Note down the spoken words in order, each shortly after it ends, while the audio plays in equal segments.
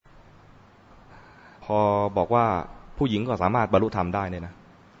อบอกว่าผู้หญิงก็สามารถบรรลุธรรมได้เนี่ยนะ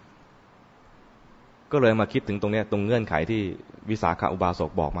ก็เลยมาคิดถึงตรงเนี้ยตรงเงื่อนไขที่วิสาขาอุบาสก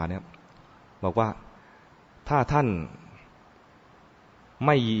บอกมาเนี่ยบอกว่าถ้าท่านไ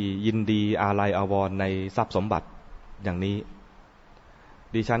ม่ยินดีอาลัยอาวรณ์ในทรัพย์สมบัติอย่างนี้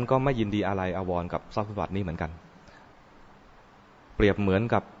ดิฉันก็ไม่ยินดีอาลัยอาวรณ์กับทรัพย์สมบัตินี้เหมือนกันเปรียบเหมือน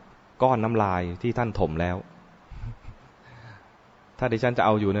กับก้อนน้ำลายที่ท่านถมแล้วถ้าดิฉันจะเอ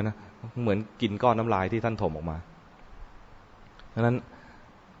าอยู่เนี่ยนะเหมือนกินก้อนน้ำลายที่ท่านถมออกมาดังนั้น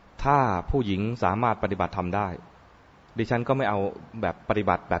ถ้าผู้หญิงสามารถปฏิบัติธรรมได้ดิฉันก็ไม่เอาแบบปฏิ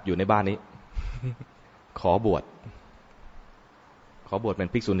บัติแบบอยู่ในบ้านนี้ขอบวชเป็น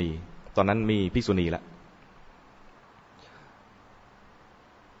ภิกษุณีตอนนั้นมีภิกษุณีแล้ว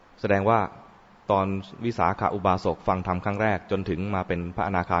แสดงว่าตอนวิสาขาอุบาสกฟังธรรมครั้งแรกจนถึงมาเป็นพระอ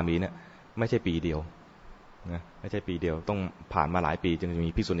นาคามีเนี่ยไม่ใช่ปีเดียวนะไม่ใช่ปีเดียวต้องผ่านมาหลายปีจึงจะ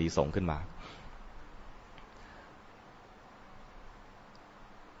มีภิกษุณีสงฆ์ขึ้นมา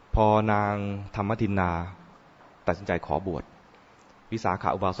พอนางธรรมทินนาตัดสินใจขอบวชวิสาขา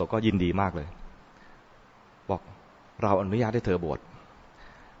อุบาสกก็ยินดีมากเลยบอกเราอนุญาตให้เธอบวช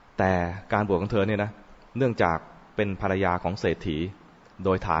แต่การบวชของเธอเนี่ยนะเนื่องจากเป็นภรรยาของเศรษฐีโด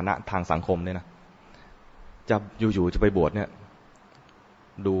ยฐานะทางสังคมเนี่ยนะจะอยู่ๆจะไปบวชเนี่ย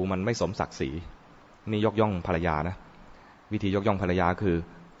ดูมันไม่สมศักดิ์ศรีนี่ยกย่องภรรยานะวิธียกย่องภรรยาคือ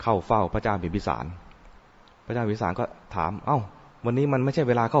เข้าเฝ้าพระเจ้าพิมพิสารพระเจ้าพิมพิสารก็ถามเอ้าวันนี้มันไม่ใช่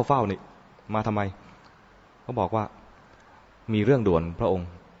เวลาเข้าเฝ้านี่มาทำไมเขาบอกว่ามีเรื่องด่วนพระองค์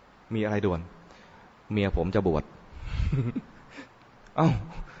มีอะไรด่วนเมียผมจะบวช เอ้า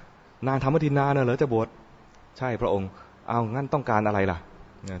นางธรรมทินนาเนี่ยเหรอจะบวชใช่พระองค์เอางั้นต้องการอะไรล่ะ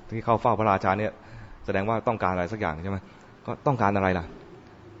ที่เข้าเฝ้าพระราชาเนี่ยแสดงว่าต้องการอะไรสักอย่างใช่ไหมก็ต้องการอะไรล่ะ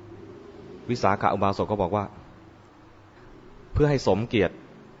วิสาขาอุบาสกก็บอกว่าเพื่อให้สมเกียรติ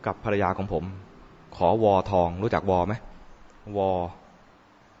กับภรรยาของผมขอวอทองรู้จักวอไหมวอ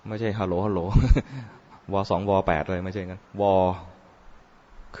ไม่ใช่ฮัลโหล วอ2วอ8เลยไม่ใช่งั้นวอ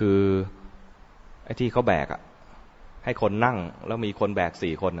คือไอ้ที่เขาแบกอ่ะให้คนนั่งแล้วมีคนแบก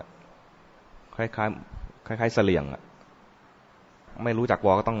4คนอ่ะคล้ายๆเสลี่ยงอ่ะไม่รู้จักว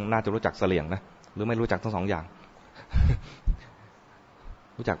อก็ต้องน่าจะรู้จักเสลี่ยงนะหรือไม่รู้จักทั้งสองอย่าง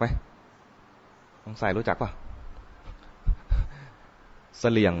รู้จักไหมต้องใส่รู้จักป่ะเส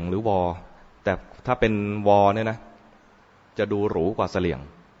ลี่ยงหรือวอแต่ถ้าเป็นวอเนี่ยนะจะดูหรูกว่าเสลี่ยง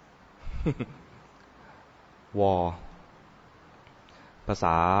วอภาษ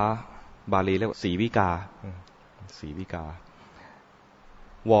าบาลีเรียกว่าสีวิกา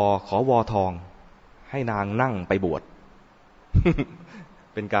วอขอวอทองให้นางนั่งไปบวช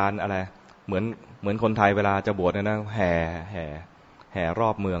เป็นการอะไรเหมือนคนไทยเวลาจะบวชเนี่ยนะแห่รอ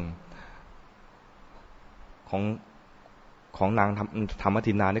บเมืองของนางธรรม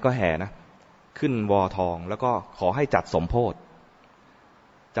ทินนานี่ก็แห่นะขึ้นวอทองแล้วก็ขอให้จัดสมโภ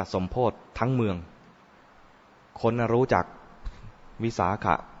ชทั้งเมืองคนรู้จักวิสาข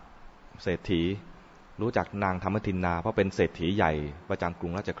ะเศรษฐีรู้จักนางธรรมทินนาเพราะเป็นเศรษฐีใหญ่ประจำกรุ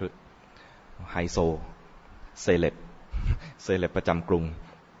งราชคฤห์ไฮโซเซเลบประจำกรุง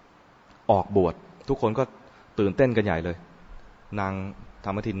ออกบวชทุกคนก็ตื่นเต้นกันใหญ่เลยนางธ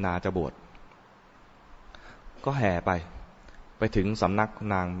รรมทินนาจะบวชก็แห่ไปถึงสำนัก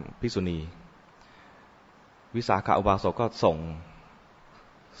นางภิกษุณีวิสาขาอุบาสกก็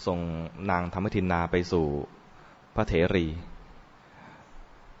ส่งนางธรรมทินนาไปสู่พระเถรี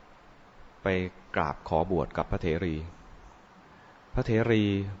ไปกราบขอบวชกับพระเถรี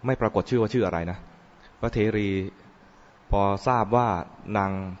ไม่ปรากฏชื่อว่าชื่ออะไรนะพระเถรีพอทราบว่านา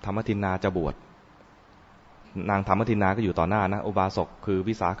งธรรมทินนาจะบวชนางธรรมทินนาก็อยู่ต่อหน้านะอุบาสกคือ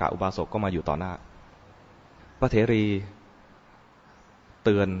วิสาขาอุบาสกก็มาอยู่ต่อหน้าพระเถรีเ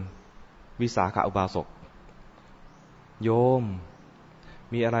ตือนวิสาขาอุบาสกโยม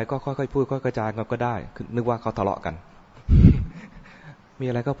มีอะไรก็ค่อยๆพูดค่อยๆกระจายกันก็ได้นึกว่าเขาทะเลาะกัน มี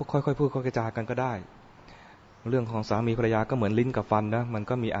อะไรก็ค่อยๆพูดค่อยๆกระจายกันก็ได้เรื่องของสามีภรรยาก็เหมือนลิ้นกับฟันนะมัน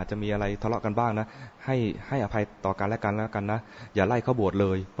ก็อาจจะมีอะไรทะเลาะกันบ้างนะให้อภัยต่อกันและกันแล้วกันนะอย่าไล่เขาบวชเล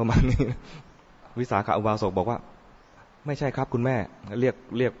ยประมาณนี้ วิสาขาอุบาสกบอกว่าไม่ใช่ครับคุณแม่เ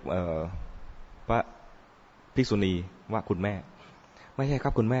รียกพระภิกษุณีว่าคุณแม่ไม่ใช่ครั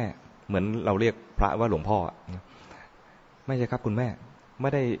บคุณแม่เหมือนเราเรียกพระว่าหลวงพ่อไม่ใช่ครับคุณแม่ไม่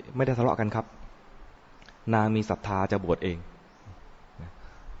ได้ทะเลาะกันครับนางมีศรัทธาจะบวชเอง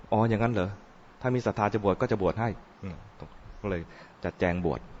อ๋ออย่างนั้นเหรอถ้ามีศรัทธาจะบวชก็จะบวชให้ก็เลยจัดแจงบ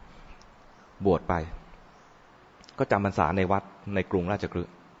วชไปก็จำพรรษาในวัดในกรุงราชคฤ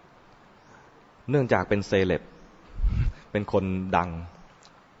ห์เนื่องจากเป็นเซเลบเป็นคนดัง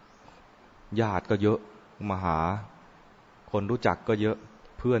ญาติก็เยอะมาหาคนรู้จักก็เยอะ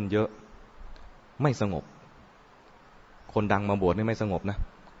เพื่อนเยอะ ไม่สงบคนดังมาบวชนี่ไม่สงบนะ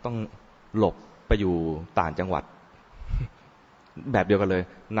ต้องหลบไปอยู่ต่างจังหวัดแบบเดียวกันเลย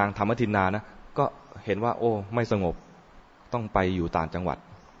นางธรรมทินนานะก็เห็นว่าโอ้ไม่สงบต้องไปอยู่ต่างจังหวัด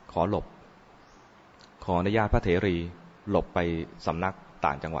ขอหลบขออนุญาตพระเถรีหลบไปสำนักต่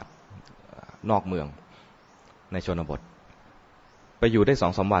างจังหวัดนอกเมืองในชนบทไปอยู่ได้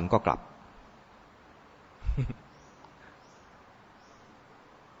2-3 วันก็กลับ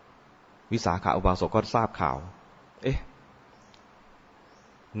วิสาขาอุบาสกก็ทราบข่าวเอ๊ะ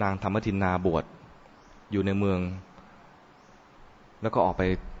นางธรรมทินนาบวชอยู่ในเมืองแล้วก็ออกไป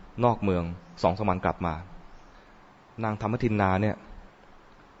นอกเมือง2-3 วันกลับมานางธรรมทินนาเนี่ย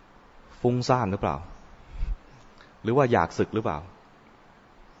ฟุ้งซ่านหรือเปล่าหรือว่าอยากศึกหรือเปล่า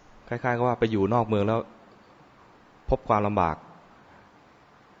คล้ายๆกับว่าไปอยู่นอกเมืองแล้วพบความลำบาก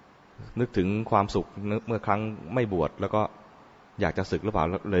นึกถึงความสุขเมื่อครั้งไม่บวชแล้วก็อยากจะศึกหรือเปล่า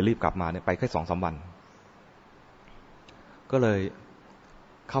เลยรีบกลับมาเนี่ยไปแค่2-3 วันก็เลย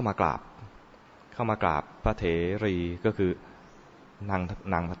เข้ามากราบพระเถรีก็คือ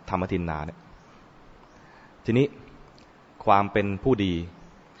นางธรรมทินนาเนี่ยทีนี้ความเป็นผู้ดี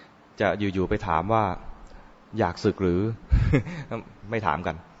จะอยู่ๆไปถามว่าอยากศึกหรือ ไม่ถาม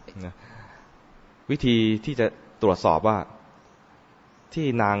กันนะวิธีที่จะตรวจสอบว่าที่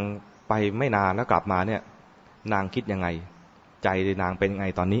นางไปไม่นานแล้วกลับมาเนี่ยนางคิดยังไงใจนางเป็นยังไง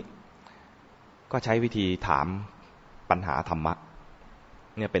ตอนนี้ก็ใช้วิธีถามปัญหาธรรมะ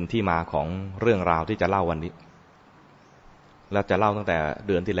เนี่ยเป็นที่มาของเรื่องราวที่จะเล่าวันนี้แล้วจะเล่าตั้งแต่เ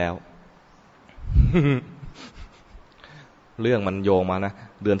ดือนที่แล้ว เรื่องมันโยงมานะ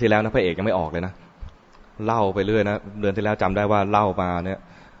เดือนที่แล้วนะพระเอกยังไม่ออกเลยนะเล่าไปเรื่อยนะเดือนที่แล้วจำได้ว่าเล่ามาเนี่ย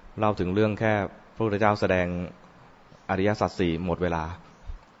เล่าถึงเรื่องแค่พระพุทธเจ้าแสดงอริยสัจสี่หมดเวลา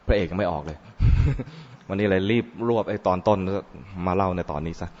พระเอกยังไม่ออกเลย วันนี้เลยรีบรวบไอ้ตอนต้นมาเล่าในตอน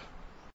นี้ซะ